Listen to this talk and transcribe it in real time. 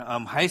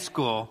high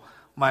school,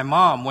 my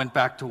mom went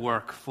back to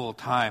work full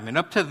time. And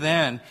up to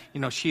then,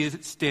 she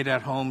stayed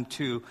at home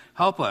to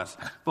help us.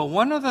 But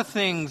one of the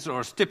things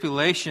or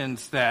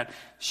stipulations that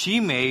she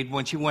made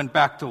when she went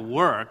back to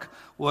work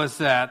was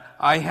that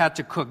I had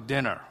to cook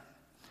dinner.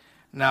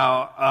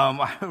 Now,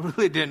 I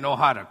really didn't know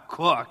how to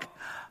cook.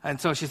 And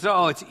so she said,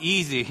 it's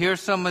easy. Here's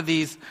some of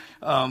these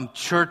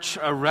church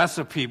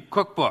recipe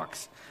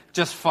cookbooks.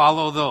 Just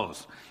follow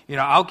those.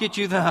 I'll get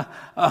you the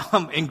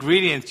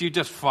ingredients. You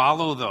just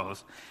follow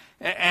those.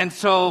 And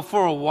so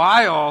for a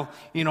while,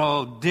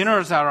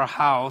 dinners at our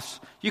house,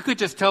 you could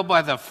just tell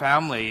by the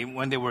family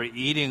when they were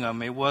eating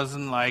them. It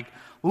wasn't like,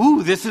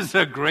 ooh, this is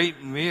a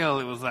great meal.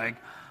 It was like,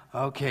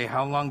 okay,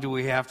 how long do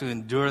we have to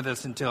endure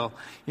this until,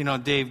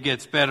 Dave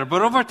gets better?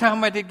 But over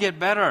time, I did get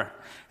better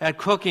at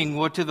cooking.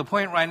 Well, to the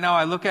point right now,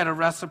 I look at a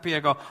recipe,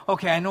 I go,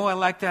 okay, I know I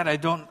like that. I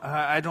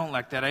don't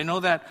like that. I know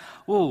that,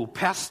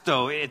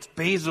 pesto, it's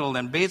basil,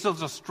 and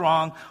basil's a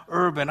strong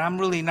herb, and I'm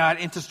really not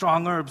into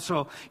strong herbs.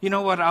 So, you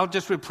know what? I'll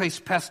just replace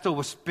pesto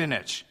with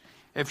spinach.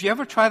 If you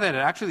ever try that, it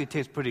actually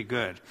tastes pretty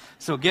good.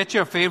 So get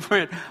your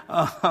favorite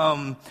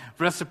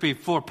recipe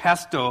for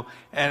pesto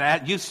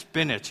and use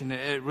spinach, and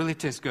it really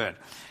tastes good.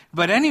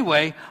 But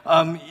anyway,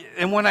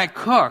 and when I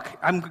cook,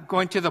 I'm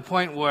going to the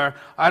point where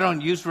I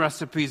don't use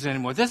recipes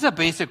anymore. This is a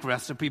basic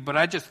recipe, but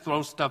I just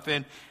throw stuff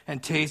in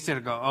and taste it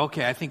and go,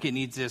 okay, I think it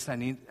needs this, I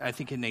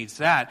think it needs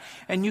that.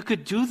 And you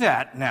could do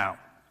that now.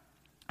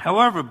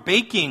 However,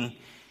 baking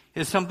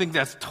is something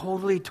that's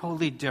totally,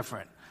 totally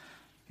different.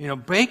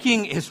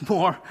 Baking is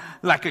more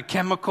like a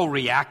chemical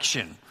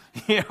reaction.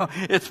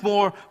 It's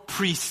more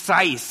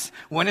precise.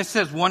 When it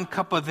says 1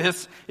 cup of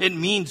this, it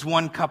means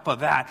 1 cup of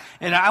that.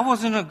 And I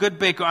wasn't a good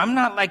baker. I'm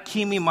not like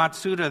Kimi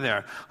Matsuda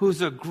there,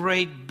 who's a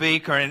great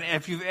baker. And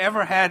if you've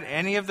ever had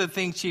any of the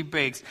things she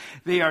bakes,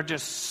 they are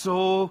just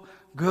so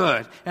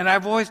good. And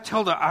I've always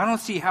told her, I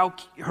don't see how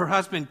her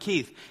husband,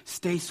 Keith,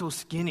 stays so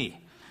skinny.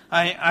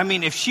 I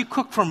mean, if she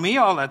cooked for me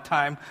all the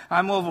time,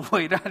 I'm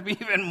overweight. I'd be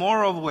even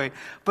more overweight.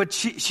 But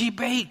she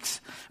bakes.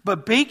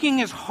 But baking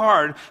is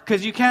hard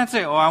because you can't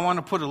say, I want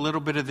to put a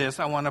little bit of this.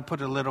 I want to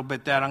put a little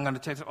bit that. I'm going to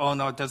taste.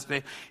 No, it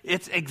doesn't.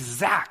 It's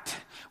exact.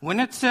 When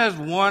it says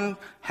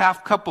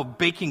 1/2 cup of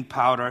baking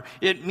powder,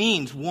 it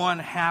means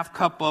 1/2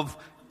 cup of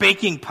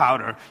baking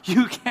powder.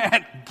 You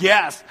can't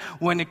guess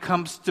when it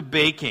comes to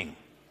baking.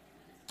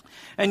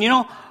 And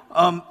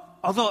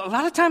although a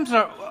lot of times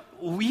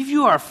we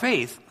view our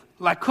faith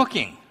like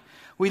cooking.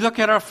 We look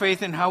at our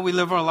faith and how we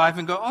live our life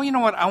and go, you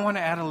know what, I want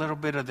to add a little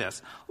bit of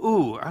this.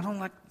 Ooh, I don't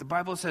like, the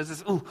Bible says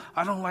this. Ooh,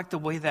 I don't like the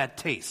way that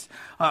tastes.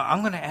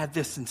 I'm going to add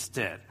this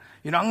instead.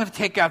 I'm going to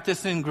take out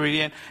this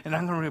ingredient and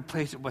I'm going to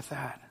replace it with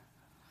that.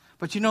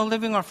 But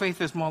living our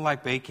faith is more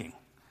like baking.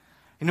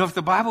 If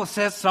the Bible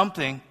says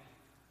something,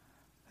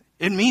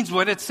 it means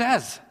what it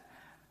says.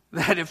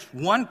 That if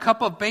 1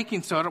 cup of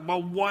baking soda,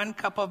 1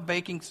 cup of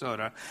baking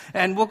soda.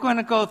 And we're going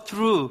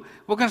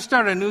to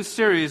start a new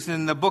series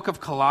in the book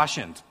of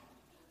Colossians.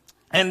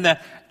 And the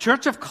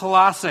church of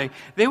Colossae,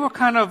 they were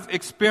kind of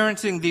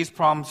experiencing these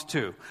problems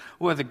too,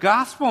 where the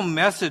gospel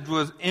message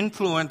was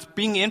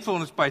being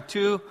influenced by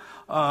 2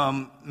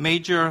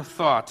 major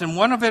thoughts. And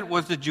one of it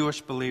was the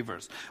Jewish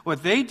believers.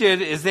 What they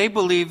did is they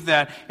believed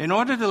that in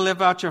order to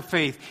live out your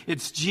faith,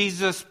 it's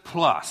Jesus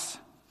plus.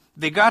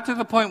 They got to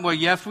the point where,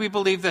 yes, we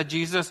believe that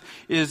Jesus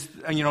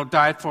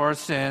died for our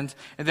sins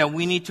and that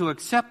we need to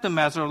accept him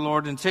as our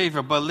Lord and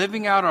Savior. But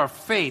living out our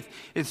faith,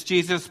 it's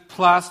Jesus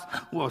plus.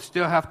 We'll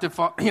still have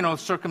to,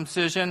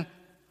 circumcision.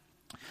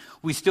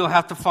 We still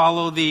have to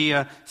follow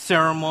the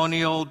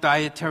ceremonial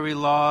dietary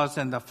laws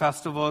and the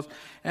festivals.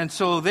 And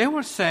so they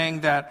were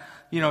saying that,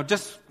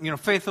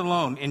 faith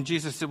alone in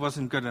Jesus, it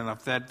wasn't good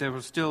enough, that there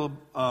were still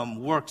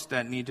works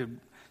that needed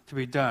to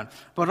be done.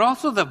 But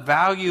also the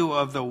value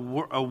of the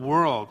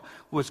world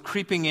was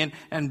creeping in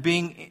and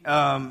being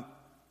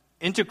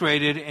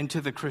integrated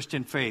into the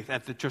Christian faith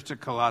at the Church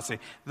of Colossae,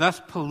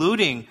 thus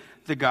polluting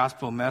the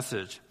gospel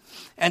message.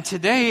 And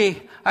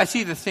today, I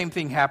see the same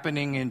thing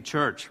happening in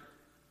church.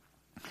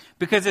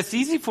 Because it's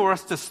easy for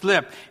us to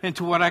slip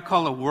into what I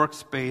call a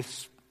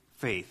works-based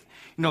faith.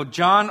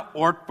 John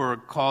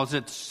Ortberg calls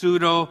it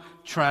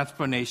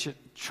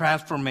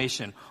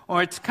pseudo-transformation,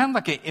 or it's kind of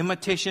like an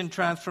imitation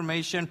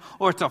transformation,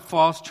 or it's a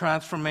false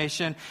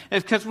transformation.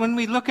 It's because when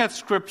we look at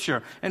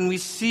Scripture and we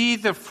see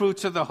the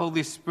fruits of the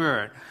Holy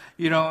Spirit,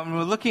 and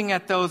we're looking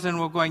at those and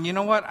we're going, you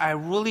know what? I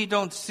really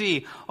don't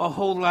see a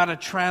whole lot of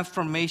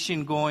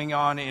transformation going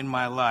on in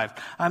my life.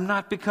 I'm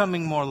not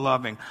becoming more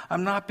loving.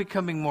 I'm not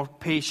becoming more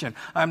patient.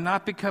 I'm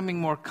not becoming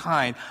more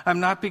kind. I'm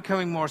not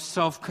becoming more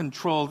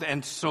self-controlled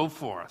and so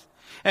forth.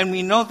 And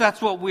we know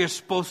that's what we're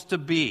supposed to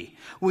be.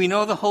 We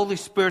know the Holy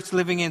Spirit's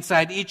living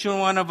inside each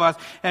one of us,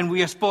 and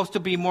we are supposed to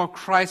be more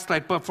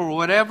Christ-like. But for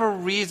whatever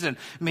reason,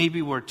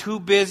 maybe we're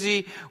too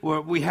busy,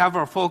 or we have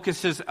our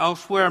focuses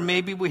elsewhere.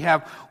 Maybe we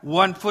have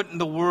 1 foot in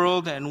the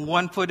world and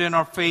 1 foot in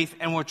our faith,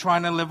 and we're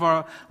trying to live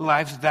our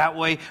lives that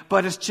way,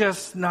 but it's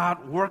just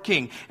not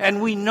working.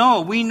 And we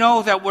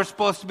know that we're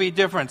supposed to be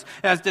different.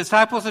 As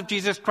disciples of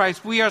Jesus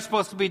Christ, we are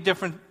supposed to be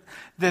different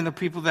than the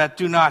people that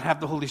do not have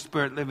the Holy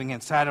Spirit living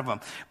inside of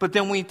them. But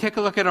then we take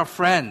a look at our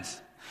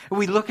friends, and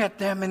we look at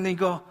them and they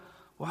go,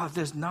 wow,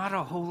 there's not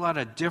a whole lot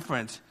of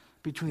difference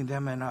between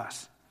them and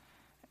us.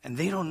 And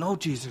they don't know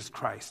Jesus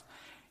Christ.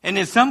 And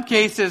in some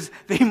cases,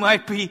 they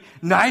might be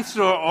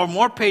nicer or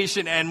more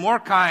patient and more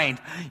kind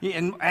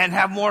and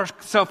have more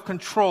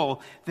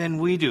self-control than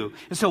we do.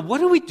 And so what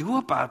do we do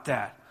about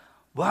that?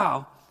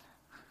 Well,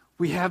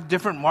 we have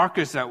different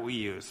markers that we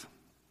use.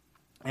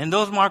 And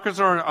those markers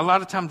are a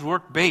lot of times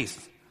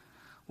work-based.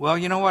 Well,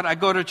 you know what? I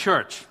go to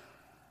church.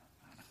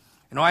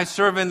 I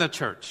serve in the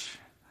church.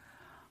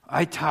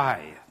 I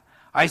tithe.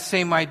 I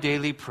say my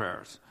daily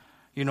prayers.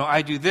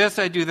 I do this,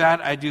 I do that,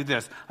 I do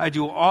this. I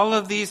do all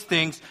of these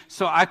things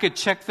so I could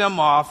check them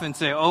off and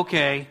say,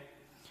 okay,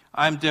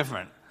 I'm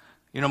different.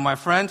 My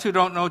friends who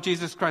don't know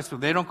Jesus Christ, well,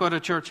 they don't go to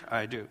church,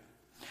 I do.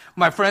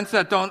 My friends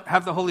that don't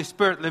have the Holy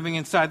Spirit living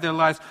inside their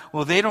lives,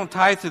 well, they don't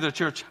tithe to the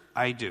church,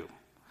 I do.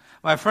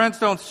 My friends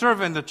don't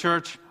serve in the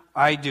church,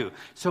 I do.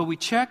 So we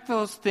check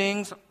those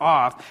things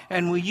off,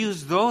 and we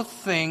use those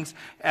things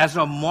as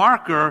a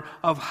marker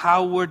of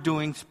how we're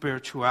doing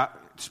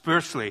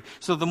spiritually.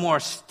 So the more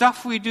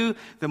stuff we do,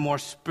 the more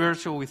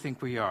spiritual we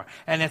think we are.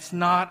 And it's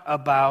not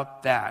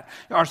about that.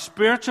 Our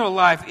spiritual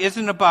life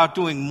isn't about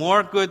doing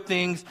more good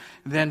things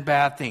than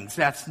bad things.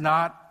 That's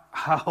not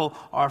how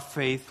our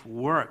faith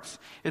works.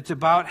 It's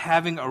about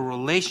having a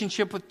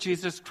relationship with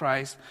Jesus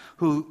Christ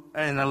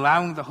and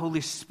allowing the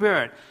Holy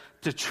Spirit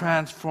to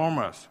transform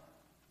us.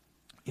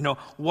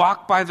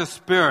 Walk by the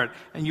Spirit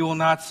and you will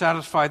not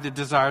satisfy the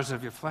desires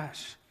of your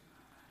flesh.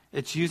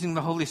 It's using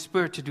the Holy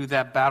Spirit to do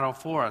that battle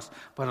for us.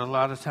 But a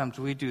lot of times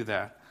we do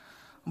that.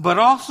 But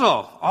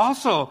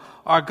also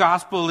our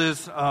gospel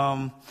is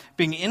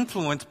being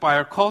influenced by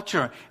our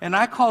culture. And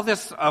I call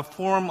this a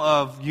form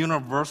of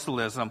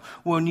universalism.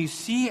 When you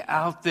see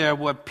out there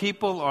what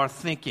people are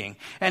thinking,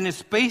 and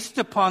it's based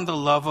upon the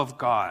love of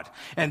God.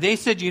 And they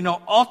said,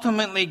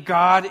 ultimately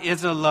God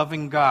is a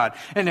loving God.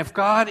 And if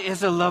God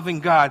is a loving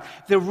God,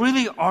 there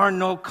really are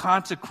no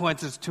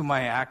consequences to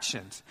my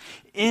actions.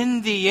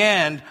 In the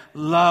end,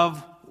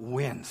 love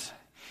wins.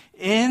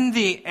 In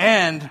the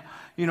end,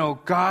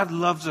 God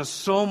loves us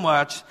so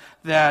much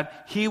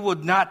that He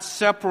would not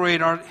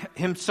separate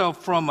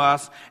Himself from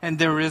us, and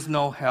there is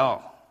no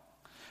hell.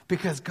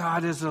 Because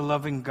God is a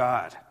loving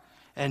God.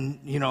 And,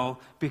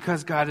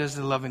 because God is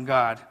a loving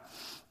God,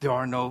 there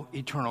are no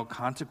eternal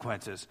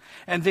consequences.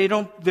 And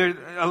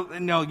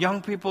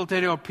young people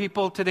today, or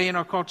people today in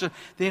our culture,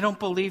 they don't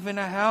believe in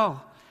a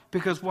hell.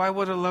 Because why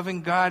would a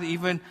loving God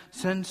even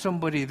send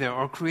somebody there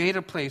or create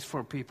a place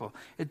for people?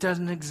 It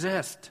doesn't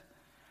exist.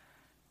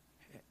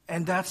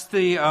 And that's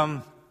the,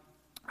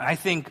 I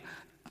think,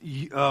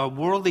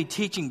 worldly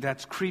teaching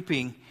that's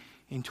creeping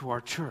into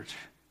our church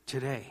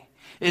today.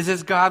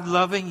 Is God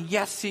loving?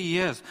 Yes, He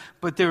is.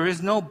 But there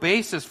is no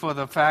basis for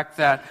the fact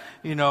that,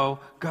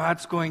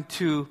 God's going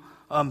to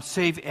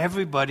save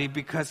everybody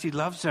because He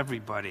loves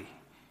everybody.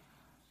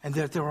 And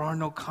that there are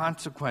no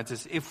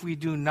consequences if we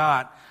do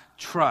not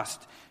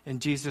trust in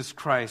Jesus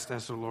Christ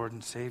as the Lord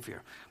and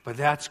Savior. But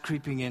that's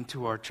creeping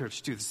into our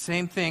church too. The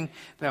same thing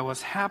that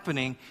was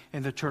happening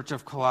in the church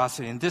of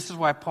Colossae. And this is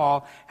why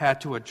Paul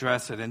had to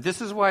address it. And this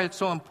is why it's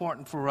so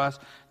important for us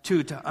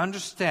to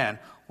understand,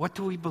 what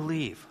do we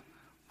believe?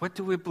 What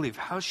do we believe?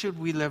 How should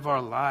we live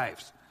our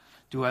lives?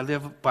 Do I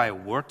live by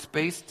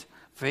works-based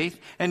faith?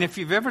 And if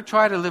you've ever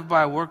tried to live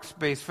by a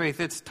works-based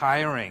faith, it's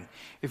tiring.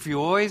 If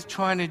you're always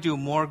trying to do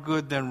more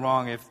good than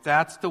wrong, if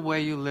that's the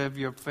way you live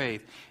your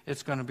faith,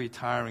 it's going to be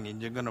tiring and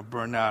you're going to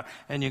burn out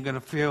and you're going to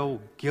feel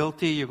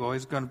guilty. You're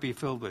always going to be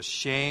filled with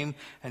shame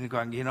and you're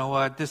going, you know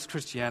what, this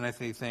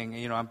Christianity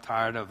thing, I'm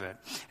tired of it.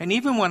 And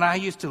even when I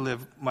used to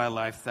live my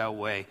life that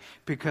way,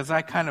 because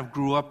I kind of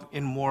grew up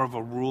in more of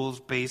a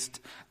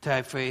rules-based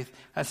type faith,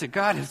 I said,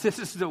 God, if this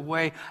is the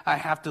way I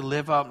have to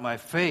live out my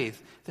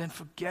faith, then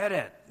forget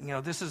it.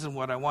 This isn't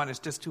what I want. It's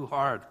just too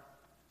hard.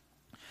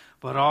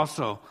 But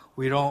also,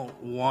 we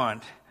don't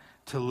want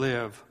to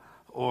live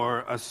or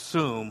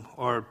assume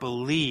or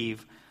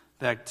believe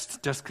that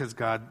just because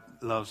God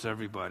loves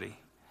everybody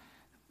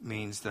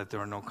means that there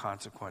are no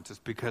consequences,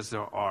 because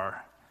there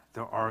are.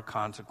 There are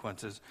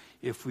consequences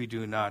if we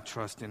do not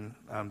trust in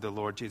the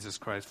Lord Jesus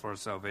Christ for our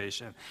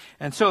salvation.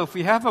 And so if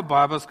we have a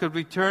Bibles, could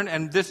we turn,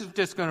 and this is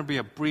just going to be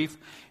a brief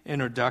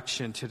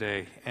introduction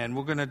today. And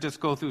we're going to just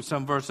go through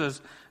some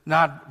verses,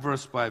 not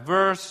verse by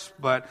verse,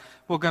 but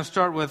we're going to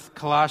start with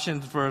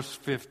Colossians verse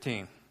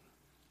 15.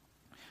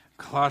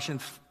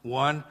 Colossians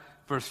 1,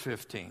 verse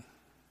 15.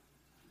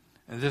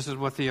 And this is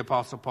what the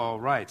Apostle Paul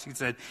writes. He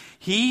said,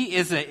 He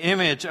is the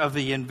image of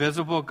the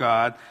invisible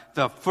God,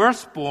 the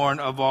firstborn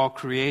of all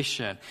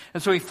creation.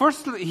 And so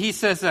he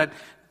says that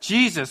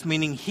Jesus,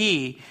 meaning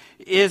He,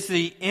 is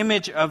the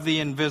image of the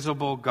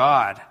invisible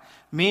God,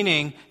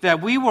 meaning that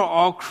we were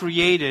all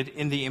created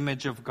in the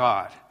image of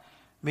God.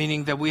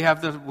 Meaning that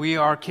we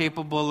are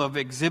capable of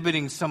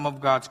exhibiting some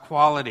of God's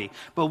quality.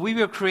 But we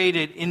were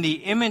created in the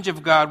image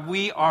of God.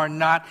 We are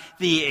not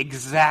the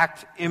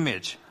exact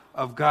image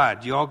of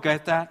God. Do you all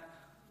get that?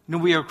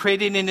 We are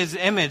created in His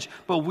image,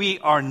 but we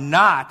are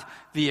not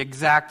the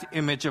exact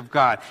image of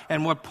God.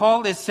 And what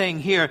Paul is saying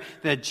here,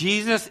 that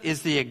Jesus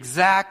is the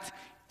exact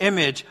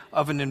image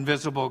of an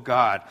invisible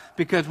God.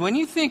 Because when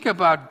you think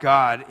about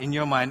God in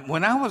your mind,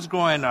 when I was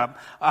growing up,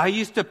 I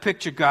used to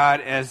picture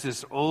God as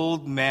this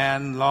old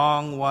man,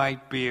 long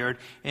white beard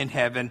in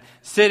heaven,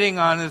 sitting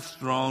on His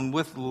throne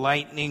with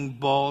lightning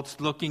bolts,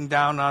 looking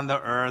down on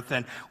the earth.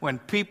 And when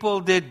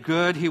people did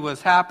good, He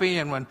was happy.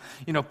 And when,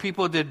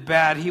 people did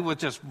bad, He was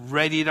just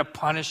ready to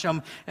punish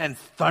them, and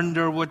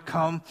thunder would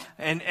come.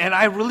 And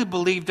I really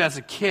believed as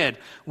a kid,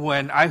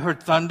 when I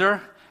heard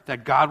thunder,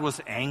 that God was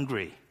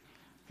angry.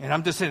 And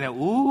I'm just saying,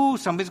 ooh,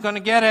 somebody's going to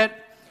get it.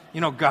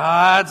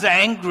 God's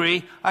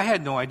angry. I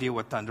had no idea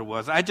what thunder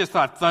was. I just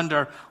thought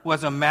thunder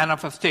was a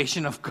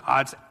manifestation of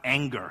God's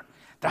anger.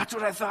 That's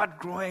what I thought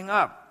growing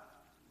up.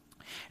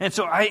 And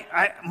so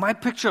my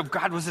picture of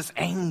God was this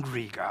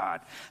angry God.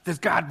 This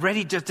God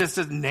ready just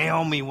to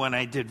nail me when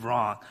I did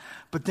wrong.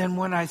 But then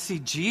when I see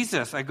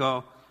Jesus, I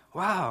go,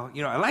 wow,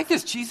 I like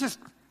this Jesus.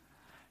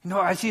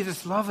 I see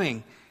this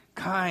loving,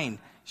 kind,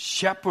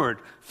 shepherd,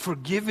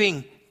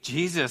 forgiving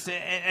Jesus.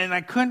 And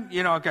I couldn't,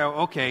 go,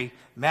 okay,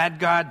 mad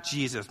God,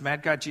 Jesus.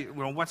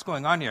 What's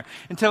going on here?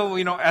 Until,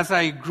 as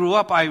I grew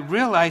up, I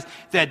realized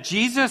that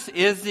Jesus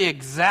is the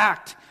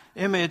exact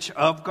image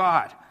of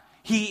God.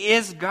 He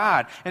is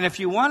God. And if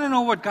you want to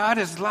know what God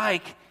is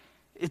like,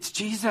 it's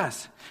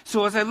Jesus.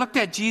 So as I looked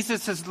at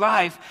Jesus'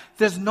 life,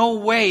 there's no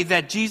way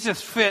that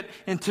Jesus fit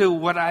into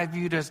what I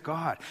viewed as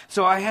God.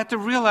 So I had to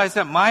realize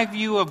that my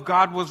view of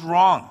God was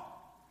wrong.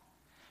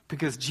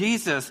 Because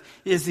Jesus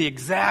is the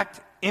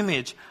exact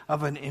image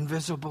of an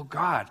invisible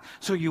God.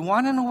 So you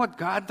want to know what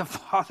God the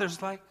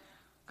Father's like?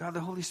 God the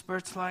Holy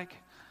Spirit's like?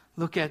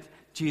 Look at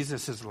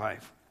Jesus'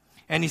 life.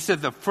 And He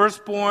said, the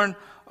firstborn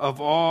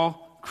of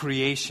all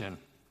creation.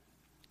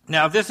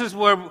 Now this is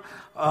where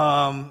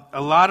a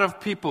lot of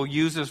people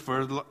use this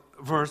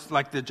verse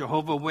like the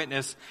Jehovah's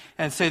Witness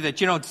and say that,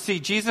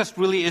 Jesus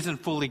really isn't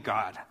fully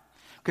God.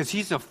 Because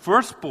He's the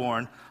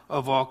firstborn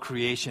of all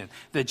creation.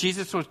 That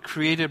Jesus was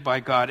created by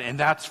God, and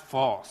that's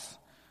false.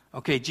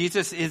 Okay,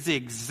 Jesus is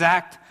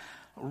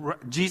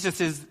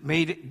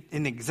made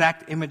in the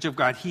exact image of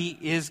God. He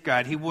is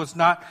God. He was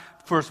not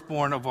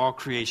firstborn of all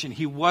creation.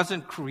 He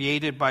wasn't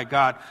created by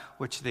God,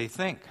 which they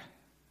think.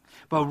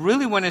 But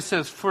really when it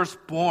says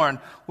firstborn,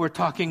 we're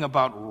talking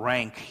about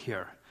rank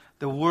here.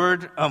 The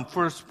word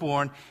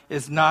firstborn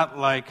is not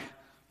like,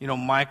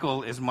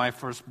 Michael is my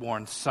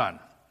firstborn son.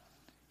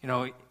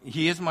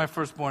 He is my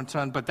firstborn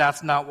son, but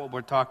that's not what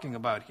we're talking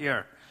about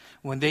here.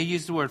 When they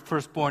use the word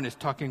firstborn, it's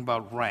talking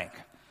about rank.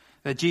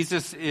 That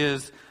Jesus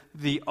is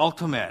the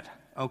ultimate,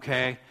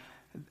 okay?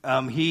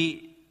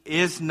 He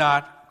is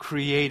not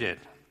created.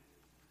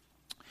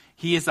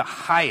 He is the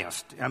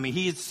highest.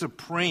 He is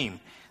supreme.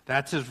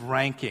 That's His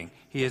ranking.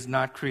 He is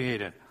not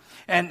created.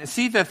 And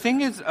see, the thing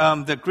is,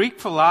 the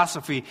Greek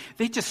philosophy,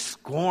 they just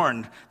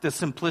scorned the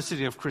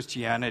simplicity of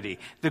Christianity.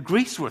 The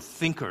Greeks were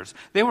thinkers.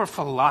 They were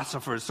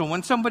philosophers. So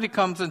when somebody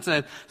comes and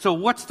says, so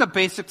what's the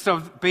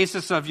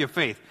basis of your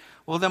faith?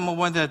 Well, number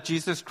one, that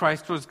Jesus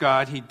Christ was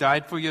God. He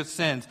died for your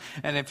sins.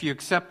 And if you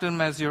accept Him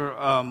as your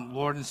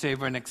Lord and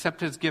Savior and accept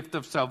His gift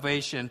of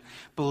salvation,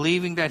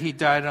 believing that He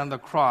died on the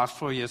cross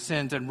for your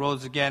sins and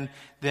rose again,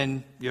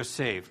 then you're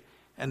saved.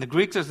 And the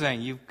Greeks are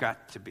saying, you've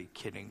got to be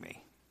kidding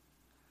me.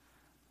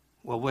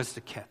 Well, where's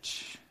the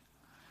catch?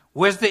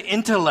 Where's the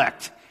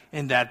intellect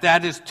in that?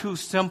 That is too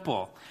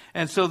simple.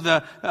 And so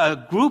the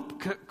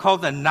group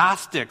called the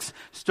Gnostics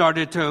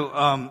started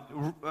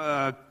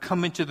to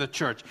come into the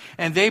church.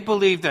 And they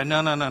believed that,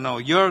 no,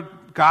 your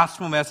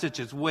gospel message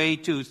is way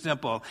too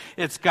simple.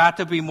 It's got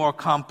to be more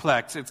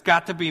complex. It's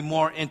got to be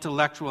more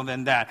intellectual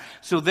than that.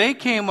 So they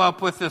came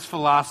up with this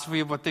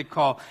philosophy of what they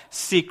call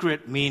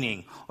secret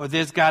meaning. Or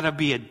there's got to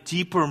be a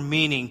deeper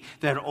meaning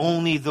that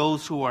only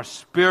those who are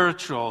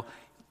spiritual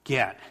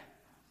get.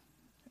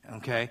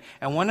 Okay?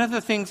 And one of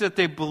the things that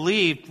they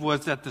believed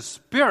was that the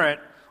spirit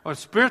or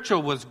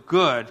spiritual was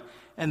good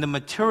and the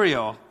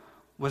material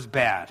was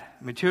bad.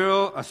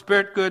 A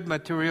spirit good,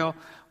 material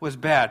was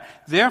bad.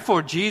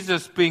 Therefore,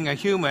 Jesus being a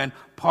human,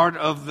 part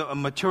of the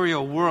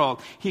material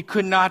world, He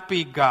could not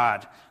be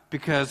God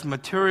because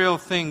material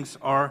things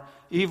are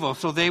evil.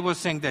 So they were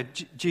saying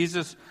that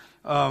Jesus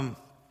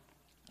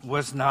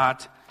was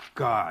not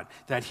God,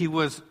 that He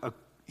was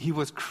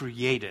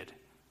created.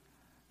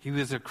 He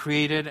was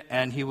created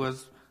and He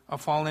was a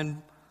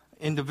fallen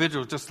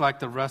individual just like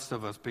the rest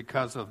of us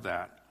because of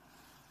that.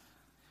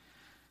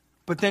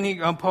 But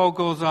then Paul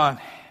goes on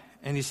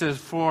and he says,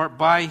 for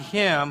by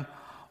Him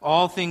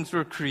all things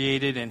were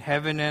created in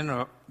heaven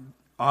and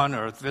on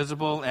earth,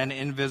 visible and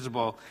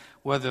invisible,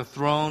 whether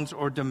thrones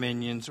or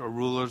dominions or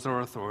rulers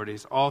or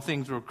authorities. All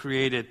things were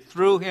created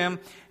through Him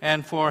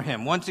and for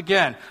Him. Once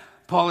again,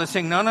 Paul is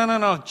saying,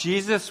 no.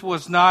 Jesus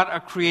was not a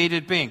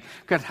created being.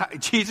 Because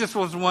Jesus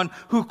was the one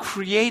who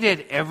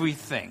created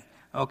everything.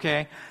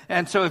 Okay?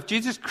 And so if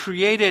Jesus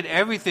created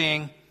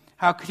everything,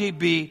 how could He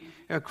be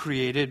a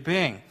created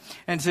being.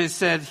 And so it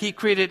said he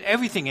created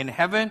everything in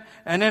heaven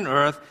and in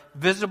earth,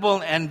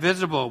 visible and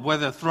invisible,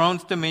 whether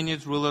thrones,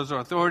 dominions, rulers, or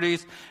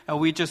authorities. And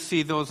we just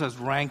see those as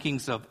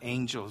rankings of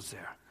angels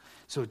there.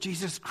 So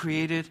Jesus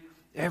created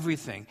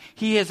everything.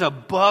 He is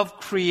above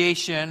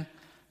creation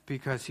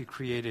because he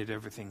created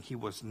everything. He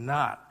was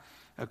not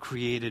a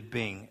created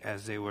being,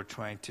 as they were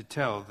trying to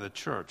tell the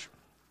church.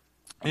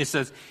 And it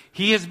says,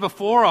 he is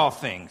before all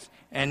things,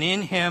 and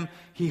in him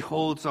he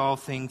holds all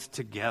things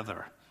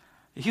together.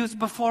 He was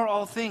before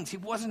all things. He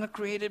wasn't a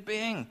created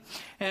being.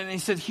 And he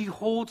said he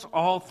holds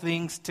all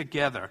things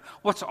together.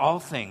 What's all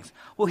things?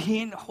 Well,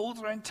 he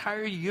holds our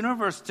entire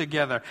universe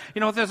together.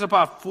 You know, there's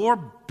about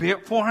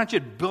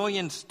 400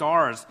 billion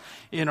stars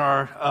in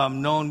our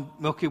known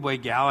Milky Way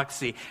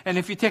galaxy. And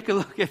if you take a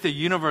look at the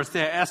universe,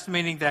 they're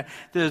estimating that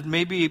there's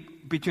maybe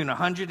between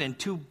 100 and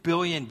 2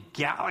 billion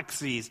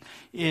galaxies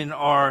in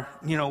our,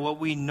 what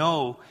we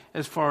know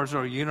as far as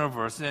our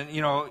universe. And,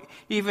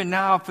 even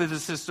now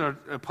physicists are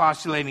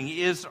postulating,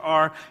 is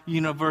our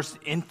universe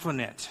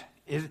infinite?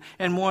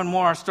 And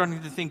more are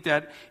starting to think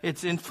that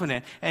it's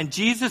infinite. And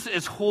Jesus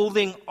is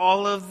holding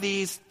all of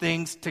these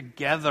things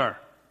together.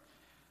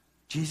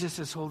 Jesus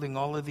is holding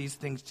all of these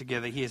things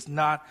together. He is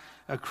not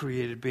a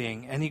created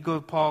being.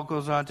 And Paul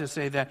goes on to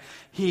say that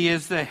he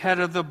is the head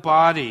of the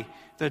body,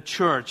 the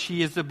church.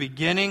 He is the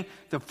beginning,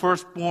 the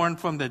firstborn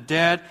from the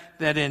dead,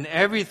 that in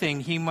everything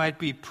he might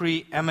be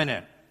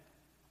preeminent.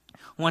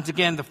 Once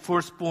again, the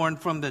firstborn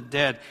from the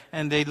dead.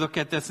 And they look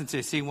at this and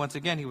say, see, once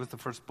again, he was the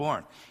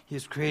firstborn. He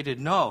is created.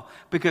 No,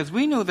 because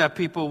we knew that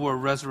people were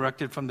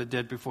resurrected from the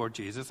dead before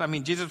Jesus. I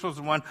mean, Jesus was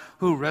the one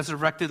who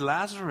resurrected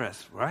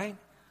Lazarus, right?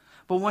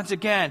 But once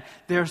again,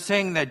 they're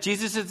saying that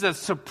Jesus is the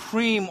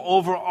supreme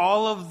over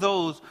all of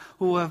those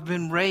who have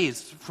been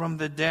raised from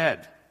the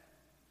dead.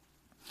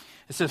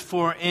 It says,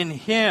 for in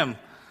him,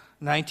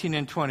 19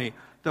 and 20,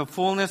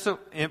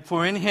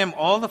 for in him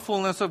all the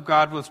fullness of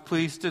God was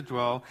pleased to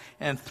dwell,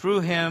 and through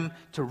him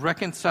to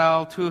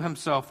reconcile to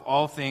himself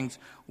all things,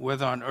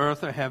 whether on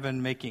earth or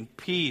heaven, making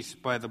peace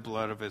by the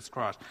blood of his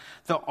cross.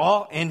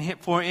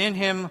 For in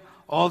him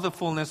all the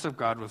fullness of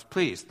God was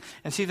pleased.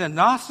 And see, the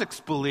Gnostics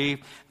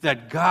believed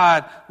that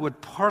God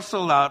would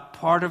parcel out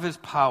part of his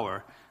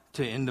power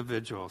to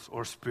individuals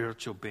or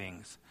spiritual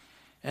beings.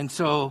 And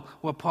so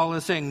what Paul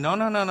is saying,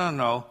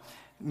 no.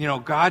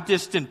 God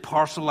just didn't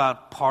parcel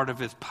out part of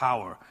his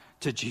power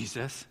to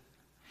Jesus.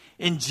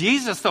 In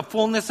Jesus, the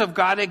fullness of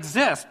God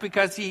exists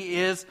because he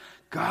is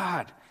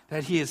God.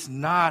 That he is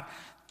not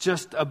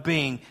just a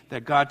being,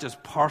 that God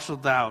just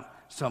parceled out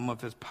some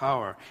of his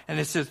power. And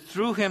it says,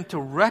 through him to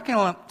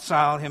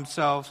reconcile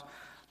himself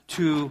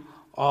to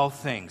all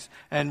things.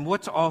 And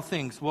what's all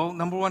things? Well,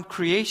 number one,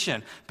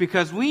 creation.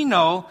 Because we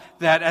know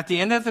that at the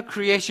end of the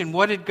creation,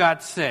 what did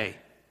God say?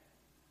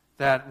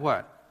 That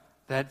what?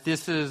 That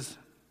this is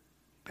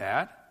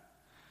bad?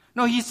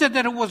 No, he said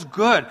that it was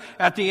good.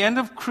 At the end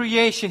of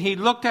creation, he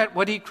looked at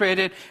what he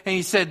created and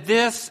he said,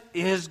 this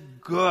is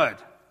good.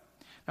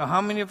 Now,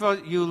 how many of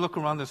you look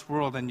around this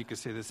world and you can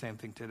say the same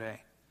thing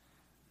today?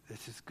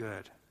 This is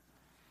good.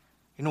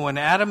 When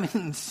Adam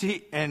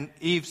and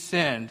Eve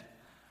sinned,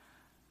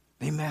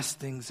 they messed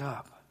things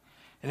up.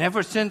 And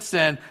ever since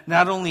then,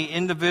 not only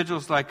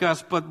individuals like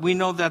us, but we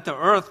know that the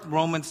earth,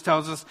 Romans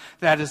tells us,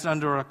 that is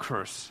under a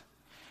curse.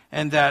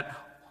 And that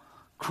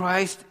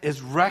Christ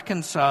is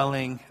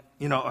reconciling,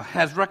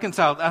 has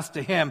reconciled us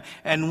to him.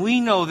 And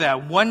we know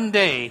that one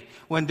day,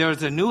 when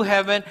there's a new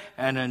heaven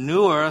and a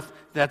new earth,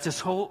 that this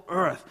whole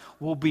earth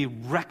will be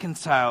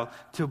reconciled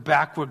to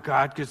back where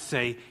God could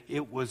say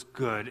it was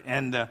good.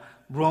 And the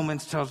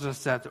Romans tells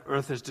us that the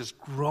earth is just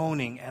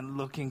groaning and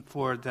looking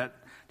forward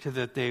to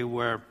the day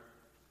where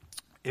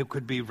it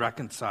could be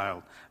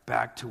reconciled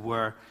back to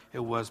where it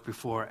was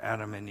before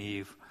Adam and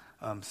Eve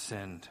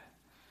sinned.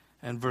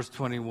 And verse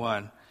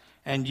 21,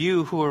 and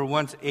you who were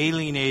once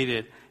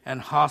alienated and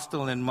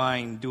hostile in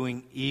mind,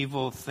 doing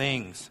evil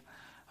things.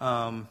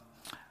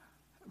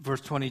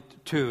 Verse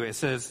 22, it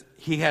says,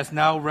 he has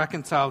now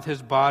reconciled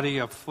his body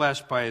of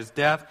flesh by his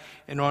death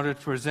in order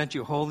to present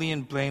you holy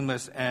and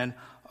blameless and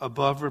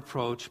above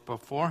reproach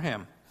before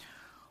him.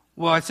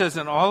 Well, it says,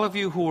 and all of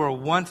you who were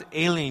once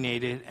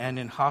alienated and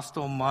in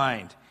hostile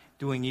mind,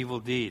 doing evil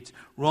deeds.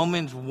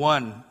 Romans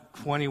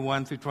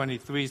 1:21 through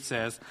 23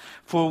 says,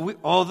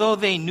 although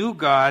they knew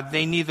God,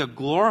 they neither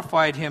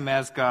glorified him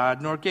as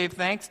God nor gave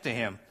thanks to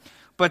him.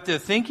 But their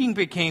thinking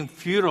became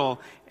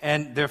futile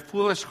and their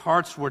foolish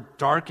hearts were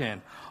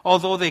darkened.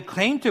 Although they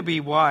claimed to be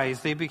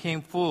wise, they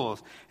became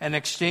fools and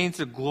exchanged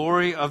the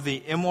glory of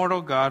the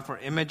immortal God for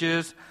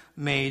images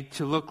made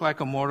to look like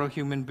a mortal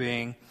human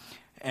being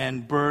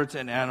and birds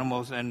and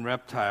animals and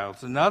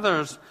reptiles. And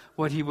others,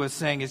 what he was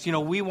saying is,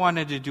 we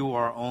wanted to do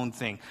our own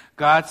thing.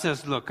 God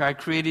says, look, I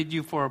created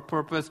you for a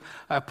purpose.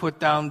 I put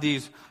down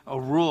these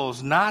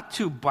rules, not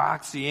to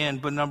box you in,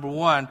 but number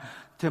one,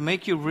 to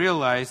make you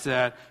realize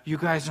that you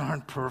guys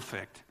aren't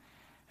perfect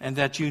and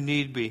that you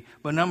need be.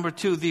 But number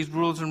two, these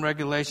rules and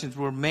regulations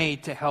were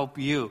made to help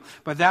you.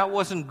 But that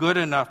wasn't good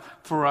enough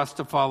for us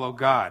to follow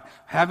God.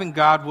 Having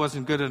God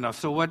wasn't good enough.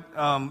 So what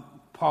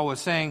Paul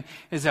was saying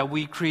is that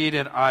we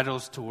created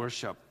idols to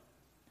worship.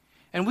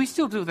 And we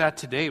still do that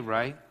today,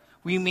 right?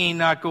 We may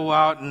not go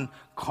out and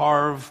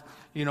carve,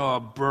 a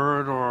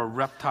bird or a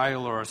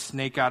reptile or a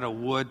snake out of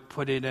wood,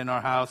 put it in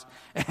our house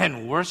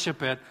and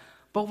worship it.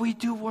 But we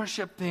do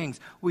worship things.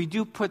 We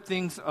do put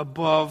things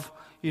above,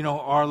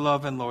 our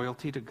love and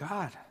loyalty to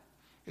God.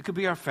 It could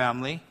be our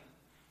family.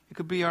 It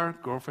could be our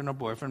girlfriend or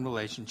boyfriend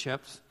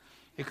relationships.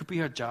 It could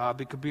be our job.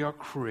 It could be our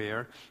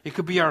career. It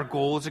could be our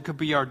goals. It could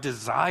be our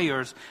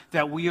desires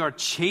that we are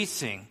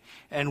chasing.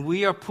 And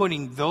we are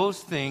putting those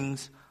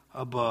things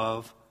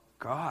above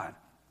God.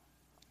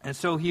 And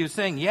so he was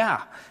saying,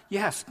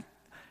 yes,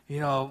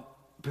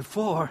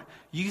 before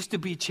you used to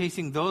be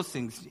chasing those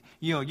things.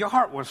 Your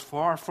heart was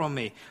far from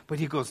me. But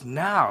he goes,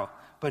 now,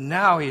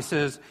 he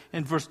says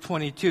in verse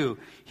 22,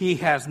 he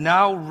has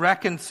now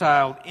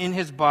reconciled in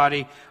his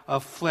body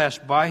of flesh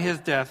by his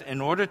death in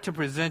order to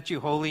present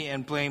you holy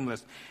and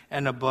blameless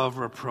and above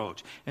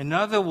reproach. In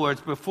other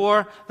words,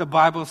 before the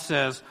Bible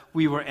says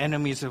we were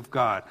enemies of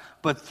God,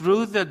 but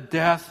through the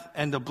death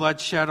and the blood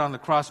shed on the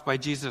cross by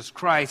Jesus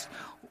Christ,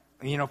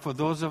 for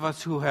those of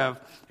us who have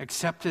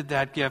accepted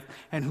that gift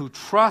and who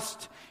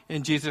trust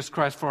in Jesus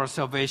Christ for our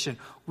salvation,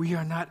 we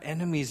are not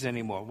enemies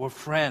anymore. We're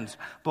friends.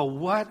 But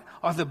what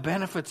are the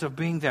benefits of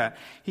being that?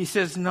 He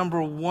says,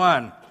 number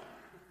one,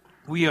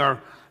 we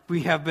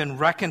have been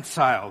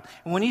reconciled.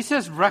 And when he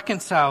says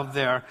reconciled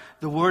there,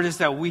 the word is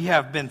that we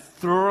have been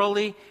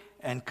thoroughly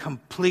and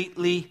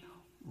completely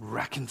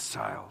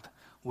reconciled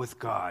with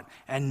God.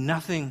 And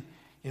nothing,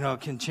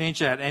 can change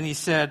that. And he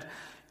said,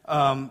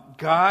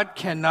 God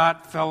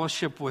cannot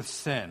fellowship with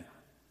sin.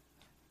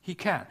 He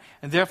can't.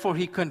 And therefore,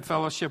 he couldn't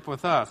fellowship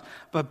with us.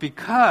 But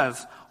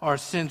because our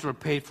sins were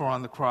paid for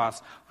on the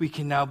cross, we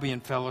can now be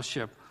in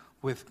fellowship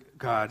with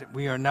God.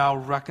 We are now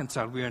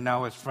reconciled. We are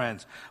now his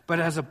friends. But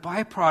as a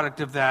byproduct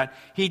of that,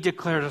 he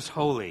declared us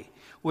holy,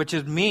 which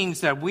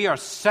means that we are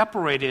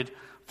separated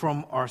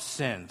from our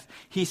sins.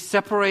 He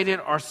separated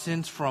our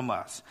sins from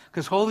us.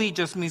 Because holy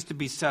just means to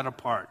be set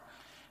apart.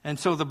 And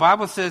so the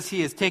Bible says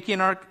he has taken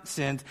our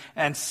sins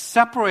and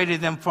separated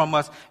them from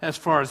us as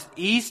far as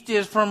east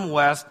is from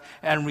west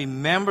and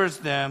remembers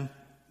them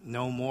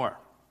no more.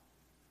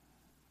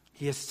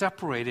 He has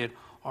separated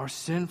our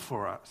sin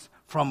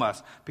from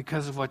us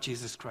because of what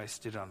Jesus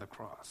Christ did on the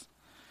cross.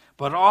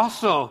 But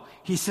also,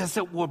 he says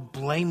that we're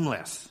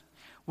blameless.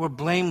 We're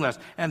blameless.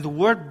 And the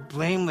word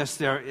blameless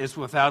there is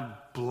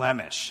without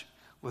blemish.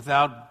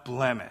 Without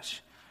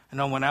blemish.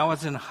 When I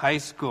was in high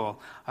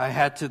school, I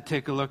had to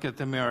take a look at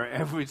the mirror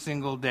every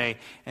single day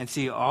and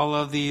see all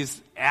of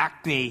these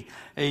acne,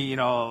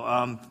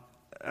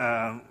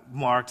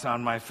 marks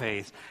on my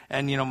face.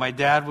 And, my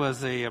dad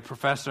was a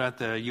professor at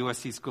the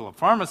USC School of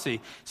Pharmacy.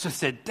 So I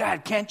said,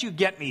 Dad, can't you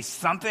get me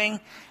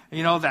something,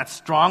 that's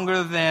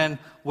stronger than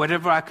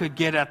whatever I could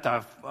get at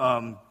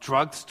the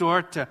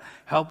drugstore to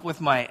help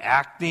with my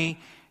acne?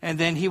 And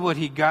then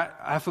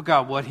I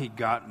forgot what he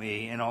got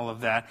me and all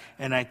of that.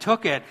 And I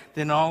took it,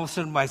 then all of a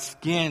sudden my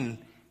skin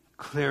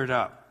cleared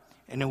up.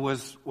 And it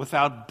was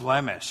without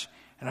blemish.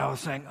 And I was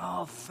saying,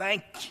 oh,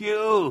 thank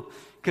you.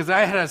 Because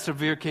I had a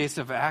severe case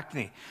of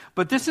acne.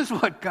 But this is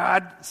what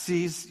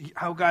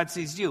how God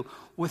sees you.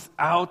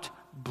 Without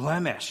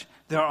blemish.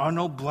 There are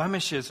no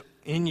blemishes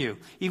in you.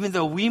 Even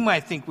though we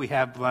might think we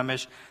have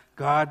blemish,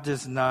 God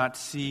does not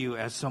see you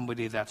as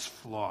somebody that's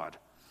flawed.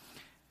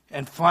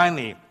 And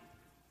finally,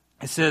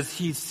 it says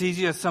he sees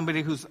you as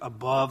somebody who's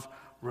above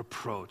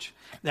reproach.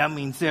 That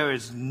means there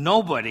is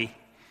nobody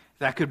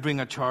that could bring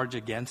a charge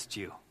against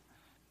you.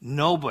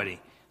 Nobody.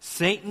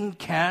 Satan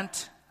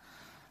can't.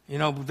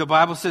 The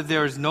Bible says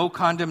there is no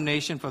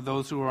condemnation for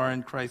those who are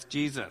in Christ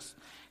Jesus.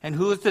 And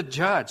who is the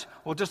judge?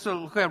 Well, just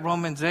look at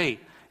Romans 8.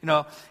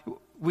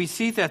 We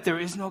see that there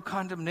is no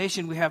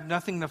condemnation. We have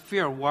nothing to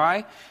fear.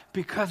 Why?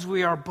 Because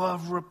we are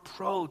above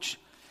reproach.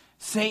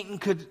 Satan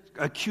could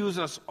accuse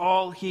us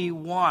all he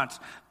wants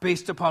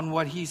based upon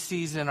what he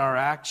sees in our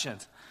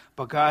actions.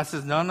 But God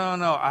says, no,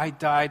 I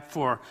died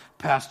for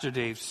Pastor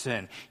Dave's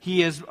sin.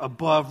 He is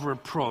above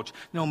reproach.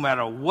 No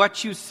matter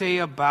what you say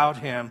about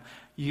him,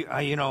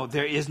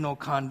 there is no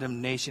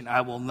condemnation. I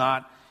will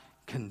not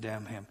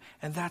condemn him.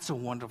 And that's a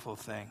wonderful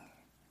thing.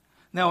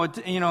 Now,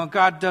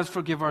 God does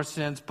forgive our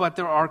sins, but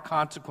there are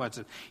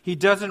consequences. He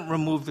doesn't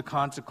remove the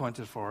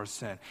consequences for our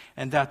sin.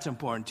 And that's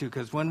important too,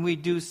 because when we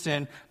do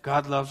sin,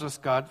 God loves us,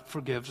 God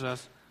forgives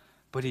us,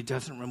 but he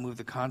doesn't remove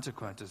the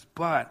consequences.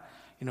 But,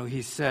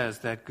 he says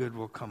that good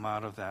will come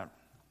out of that.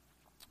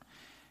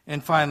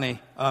 And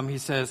finally, he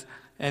says,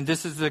 and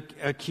this is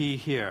a key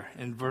here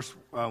in verse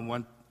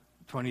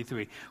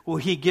 123. Well,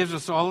 he gives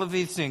us all of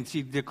these things.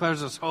 He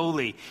declares us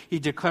holy. He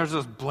declares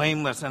us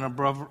blameless and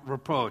above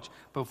reproach.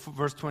 But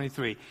verse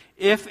 23,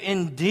 if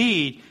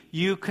indeed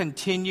you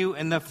continue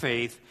in the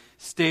faith,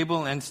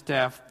 stable and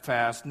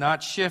steadfast,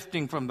 not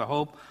shifting from the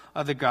hope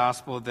of the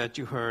gospel that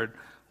you heard,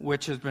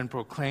 which has been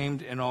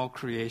proclaimed in all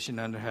creation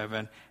under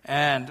heaven,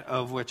 and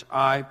of which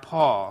I,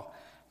 Paul,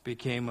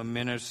 became a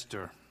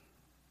minister.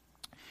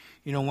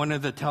 One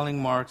of the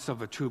telling marks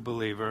of a true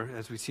believer,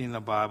 as we see in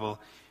the Bible,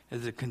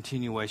 is a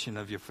continuation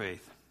of your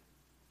faith.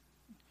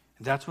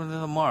 That's one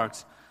of the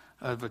marks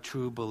of a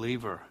true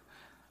believer.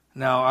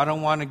 Now, I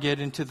don't want to get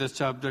into the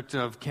subject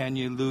of can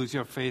you lose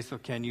your faith or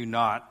can you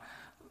not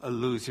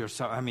lose your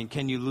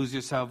can you lose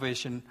your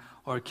salvation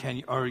or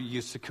are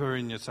you secure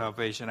in your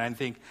salvation? I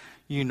think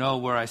you know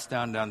where I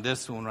stand on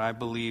this one. I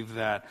believe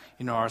that,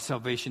 our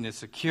salvation is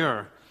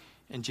secure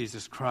in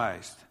Jesus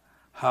Christ.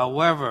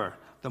 However,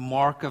 the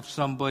mark of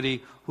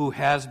somebody who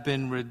has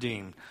been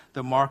redeemed,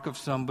 the mark of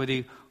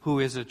somebody who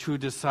is a true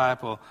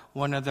disciple,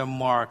 one of the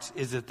marks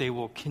is that they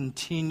will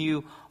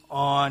continue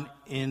on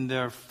in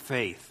their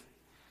faith.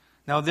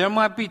 Now, there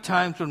might be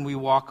times when we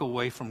walk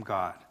away from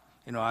God.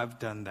 I've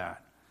done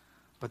that.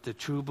 But the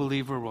true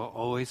believer will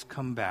always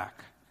come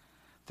back.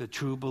 The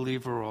true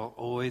believer will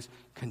always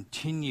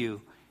continue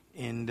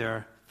in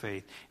their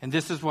faith. And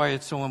this is why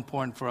it's so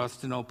important for us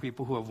to know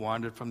people who have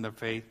wandered from their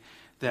faith,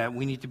 that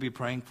we need to be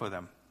praying for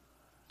them.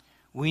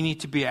 We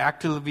need to be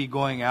actively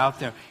going out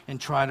there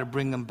and trying to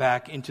bring them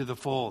back into the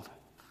fold.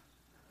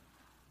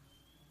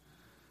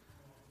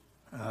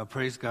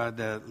 Praise God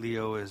that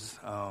Leo is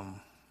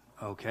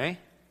okay.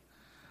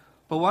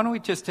 But why don't we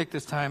just take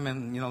this time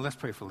and, let's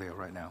pray for Leo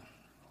right now.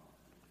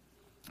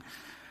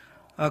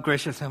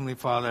 Gracious Heavenly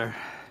Father,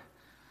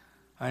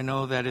 I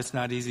know that it's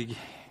not easy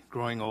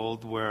growing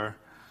old where,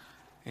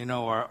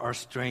 our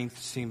strength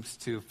seems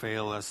to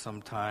fail us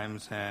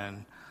sometimes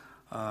and,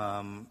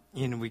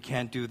 we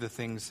can't do the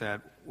things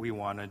that we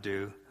want to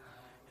do.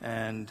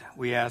 And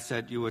we ask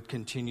that you would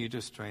continue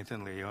to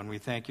strengthen Leo. And we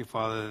thank you,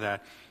 Father,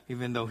 that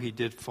even though he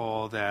did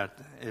fall, that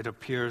it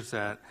appears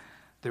that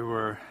there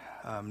were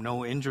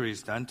no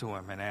injuries done to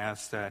him. And I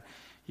ask that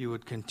you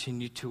would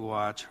continue to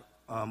watch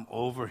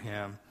over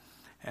him.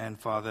 And,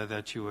 Father,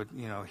 that you would,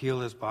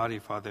 heal his body,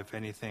 Father, if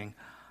anything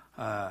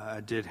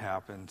did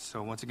happen.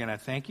 So, once again, I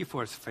thank you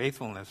for his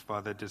faithfulness,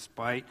 Father,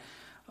 despite,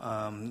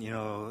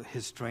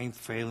 his strength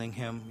failing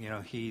him.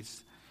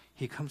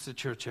 He comes to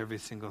church every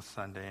single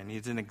Sunday, and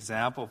he's an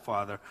example,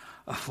 Father,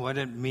 of what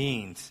it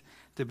means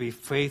to be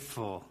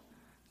faithful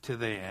to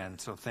the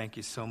end. So thank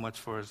you so much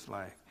for his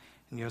life.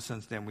 In your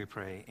Son's name we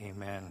pray,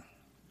 amen.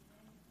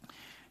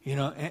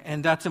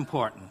 And that's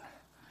important.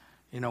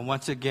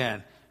 Once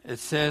again, it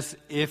says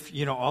if,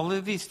 all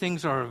of these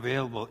things are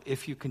available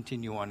if you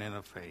continue on in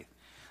the faith.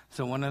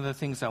 So one of the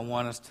things I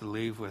want us to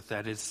leave with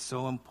that is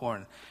so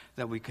important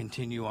that we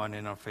continue on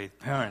in our faith.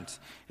 Parents,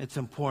 it's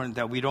important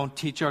that we don't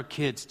teach our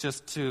kids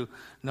just to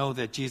know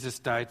that Jesus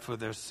died for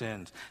their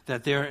sins,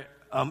 that they're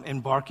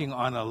embarking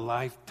on a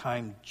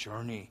lifetime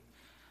journey,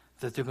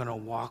 that they're going to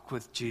walk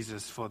with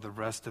Jesus for the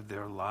rest of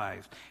their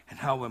lives, and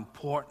how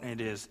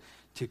important it is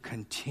to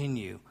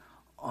continue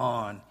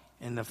on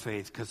in the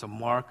faith, because a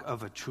mark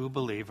of a true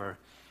believer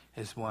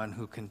is one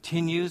who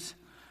continues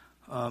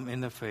in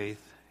the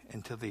faith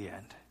until the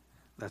end.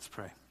 Let's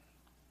pray.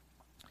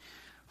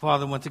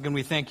 Father, once again,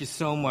 we thank you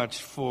so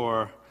much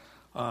for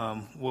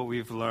what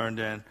we've learned.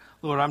 And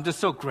Lord, I'm just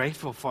so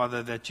grateful,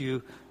 Father, that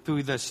you,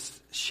 through the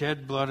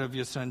shed blood of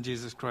your Son,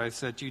 Jesus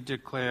Christ, that you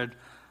declared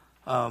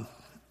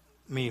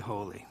me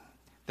holy.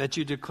 That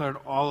you declared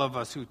all of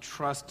us who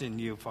trust in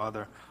you,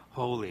 Father,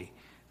 holy.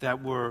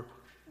 That we're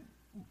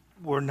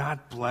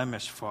not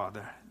blemished,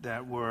 Father.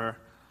 That we're,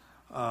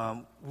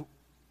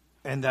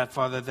 and that,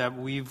 Father, that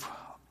we've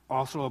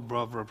also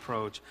above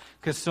reproach.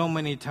 Because so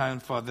many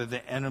times, Father,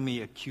 the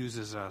enemy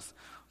accuses us,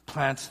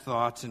 plants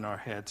thoughts in our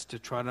heads to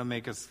try to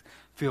make us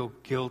feel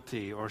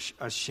guilty or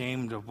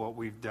ashamed of what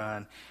we've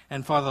done.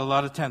 And Father, a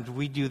lot of times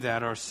we do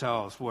that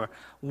ourselves, where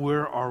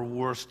we're our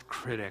worst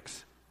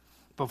critics.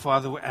 But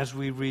Father, as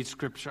we read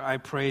Scripture, I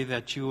pray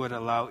that you would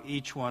allow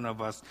each one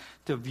of us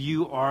to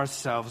view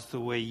ourselves the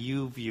way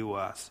you view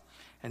us,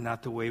 and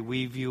not the way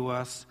we view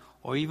us,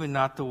 or even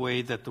not the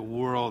way that the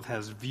world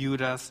has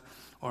viewed us,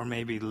 or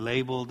maybe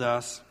labeled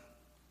us.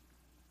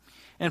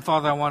 And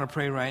Father, I want to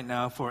pray right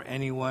now for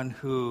anyone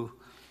who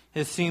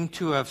has seemed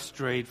to have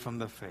strayed from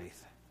the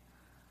faith.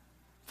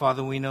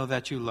 Father, we know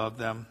that you love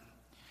them.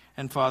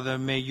 And Father,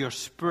 may your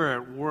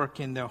Spirit work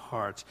in their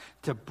hearts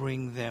to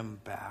bring them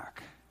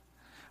back.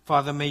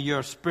 Father, may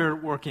your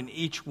Spirit work in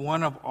each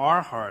one of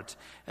our hearts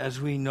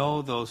as we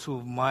know those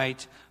who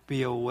might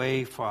be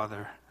away,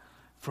 Father,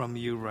 from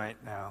you right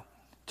now,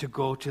 to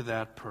go to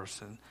that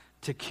person,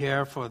 to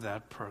care for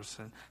that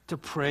person, to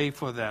pray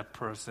for that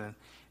person,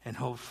 and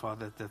hope,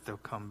 Father, that they'll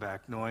come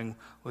back, knowing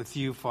with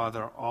you,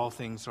 Father, all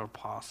things are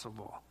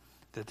possible,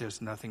 that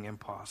there's nothing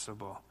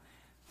impossible.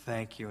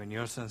 Thank you. In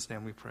your Son's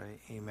name we pray.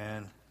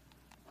 Amen.